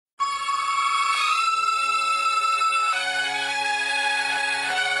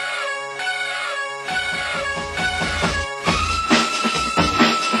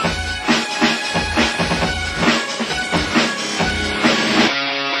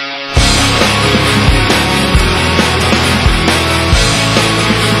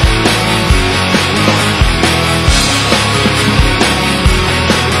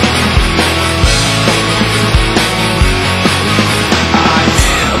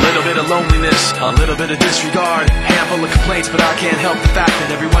loneliness, a little bit of disregard, handful of complaints, but I can't help the fact that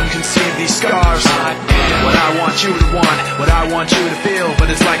everyone can see these scars. I am what I want you to want, what I want you to feel,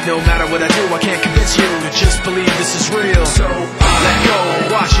 but it's like no matter what I do, I can't convince you to just believe this is real. So let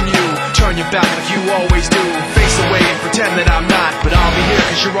go, watching you turn your back like you always do, face away and pretend that I'm not, but I'll be here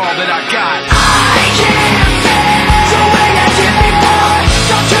cause you're all that I got. I can't feel the way I did before.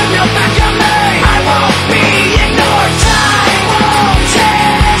 Don't turn your back on me, I won't be ignored. Time won't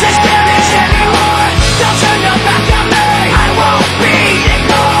change this experience anymore. Don't turn your back on me, I won't be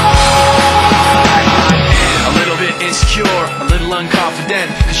ignored. A little bit insecure, a little unconfident,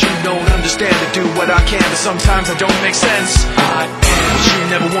 cause you don't understand to do what I can, but sometimes I don't make sense. I am what you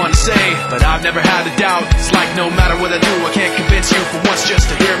never want to say, but I've never had a doubt. It's like no matter what I do, I can't convince you for once just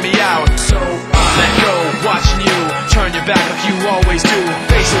to hear me out. So let go, watching you turn your back like you always do,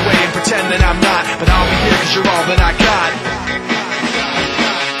 face away and pretend that I'm not, but I'll be here cause you're all that I got.